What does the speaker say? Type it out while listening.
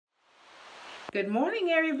Good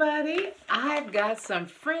morning, everybody. I've got some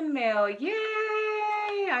friend mail. Yay!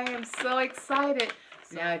 I am so excited.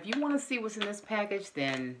 Now, if you want to see what's in this package,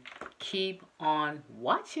 then keep on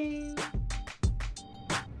watching.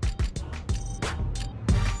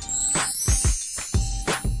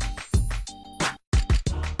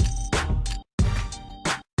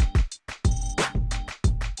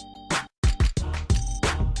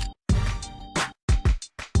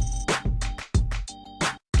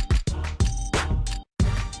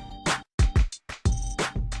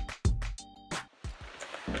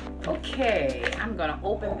 Okay, I'm gonna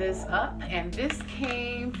open this up, and this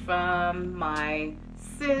came from my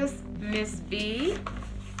sis, Mrs Vee.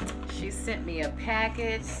 She sent me a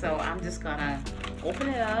package, so I'm just gonna open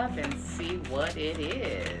it up and see what it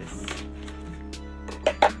is.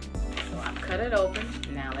 So I've cut it open.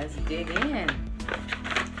 Now let's dig in.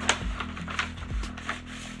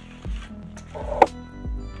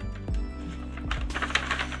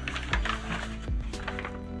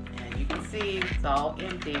 See, it's all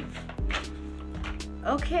empty.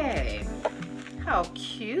 Okay, how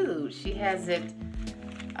cute. She has it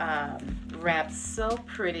wrapped so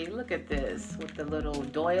pretty. Look at this with the little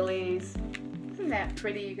doilies. Isn't that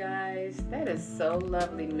pretty, you guys? That is so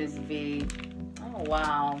lovely, Mrs Vee. Oh,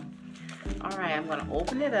 wow. All right, I'm gonna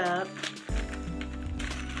open it up.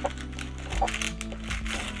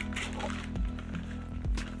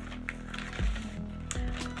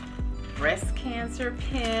 Breast cancer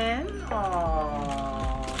pin.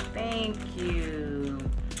 Oh, thank you.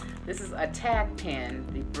 This is a tag pin,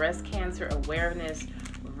 the breast cancer awareness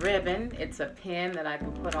ribbon. It's a pin that I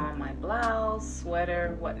can put on my blouse,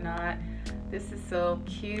 sweater, whatnot. This is so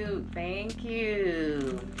cute. Thank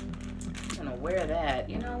you. I'm gonna wear that.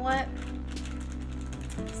 You know what?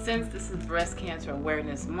 Since this is Breast Cancer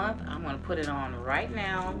Awareness Month, I'm gonna put it on right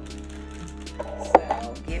now.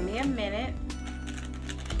 So give me a minute.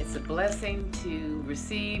 It's a blessing to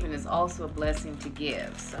receive, and it's also a blessing to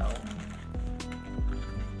give. So,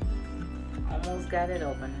 almost got it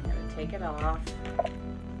open. I'm gonna take it off.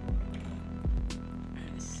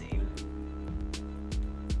 Let's see.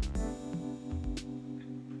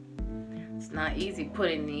 It's not easy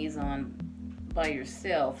putting these on by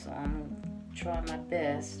yourself, so I'm gonna try my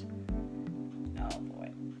best. Oh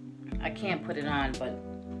boy, I can't put it on, but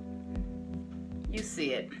you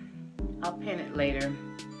see it. I'll pin it later.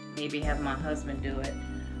 Maybe have my husband do it.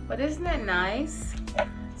 But isn't that nice?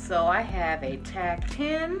 So I have a tag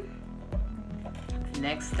pin. The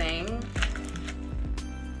next thing,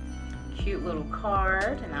 cute little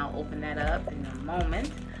card, and I'll open that up in a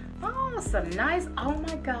moment. Oh, some nice, oh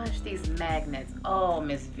my gosh, these magnets. Oh,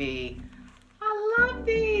 Mrs Vee, I love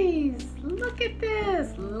these. Look at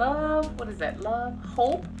this. Love, what is that? Love,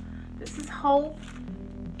 hope. This is hope.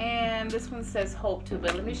 And this one says hope too,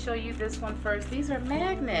 but let me show you this one first. These are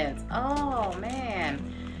magnets. Oh man.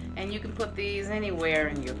 And you can put these anywhere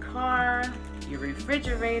in your car, your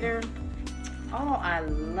refrigerator. Oh, I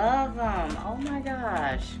love them. Oh my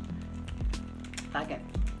gosh. If I can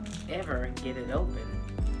ever get it open.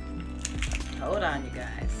 Hold on, you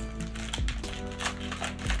guys.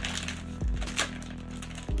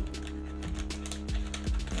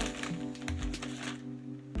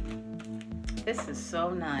 This is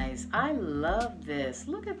so nice. I love this.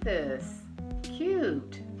 Look at this.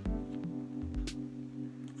 Cute.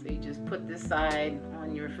 So you just put this side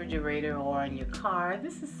on your refrigerator or in your car.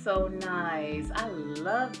 This is so nice. I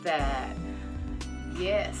love that.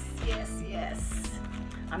 Yes, yes, yes.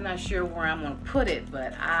 I'm not sure where I'm going to put it,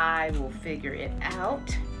 but I will figure it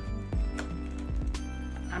out.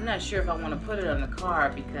 I'm not sure if I want to put it on the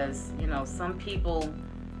car because, you know, some people,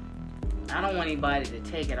 I don't want anybody to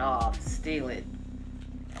take it off, steal it.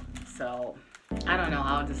 So, I don't know,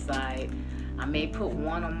 I'll decide. I may put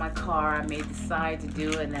one on my car, I may decide to do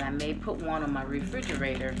it, and then I may put one on my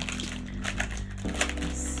refrigerator.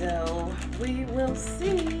 So, we will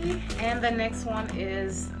see. And the next one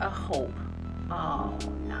is a hope. Oh,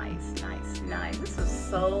 nice, nice, nice. This is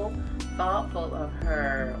so thoughtful of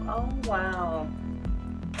her. Oh, wow.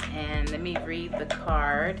 And let me read the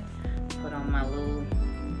card. Put on my little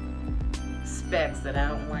specs that I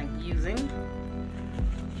don't like using.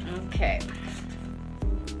 Okay.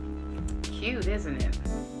 Cute, isn't it?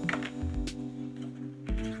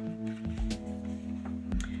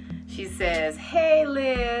 She says, "Hey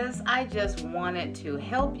Liz, I just wanted to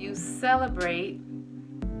help you celebrate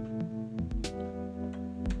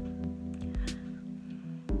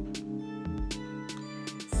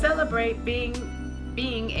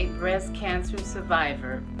being a breast cancer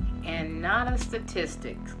survivor and not a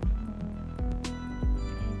statistic.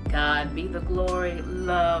 God be the glory.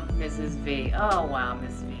 Love, Mrs Vee." Oh wow,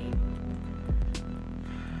 Mrs Vee.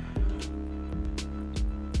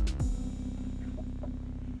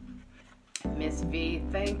 V,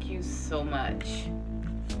 thank you so much.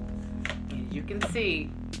 As you can see,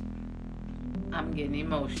 I'm getting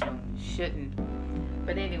emotional. Shouldn't.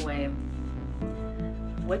 But anyway,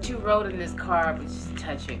 what you wrote in this card was just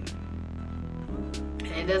touching.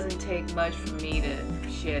 And it doesn't take much for me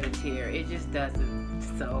to shed a tear. It just doesn't.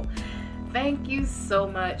 So thank you so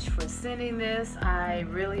much for sending this. I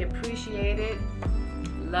really appreciate it.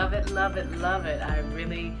 Love it, love it, love it. I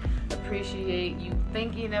really appreciate you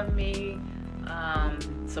thinking of me,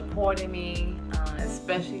 supporting me,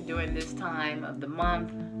 especially during this time of the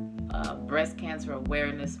month, Breast Cancer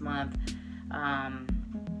Awareness Month.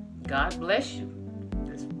 God bless you.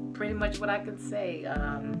 That's pretty much what I can say.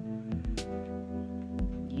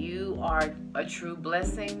 You are a true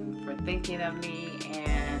blessing for thinking of me,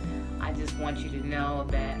 and I just want you to know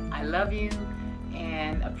that I love you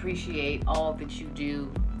and appreciate all that you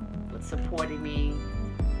do with supporting me,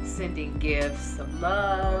 sending gifts of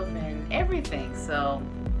love and everything. So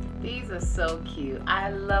these are so cute. I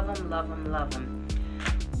love them, love them, love them.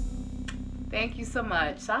 Thank you so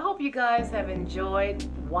much. So I hope you guys have enjoyed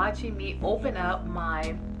watching me open up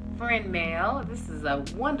my friend mail. This is a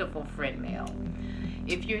wonderful friend mail.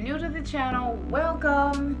 If you're new to the channel,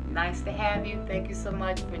 welcome. Nice to have you. Thank you so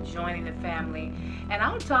much for joining the family. And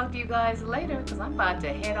I'll talk to you guys later because I'm about to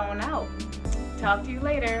head on out. Talk to you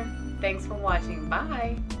later. Thanks for watching.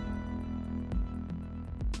 Bye.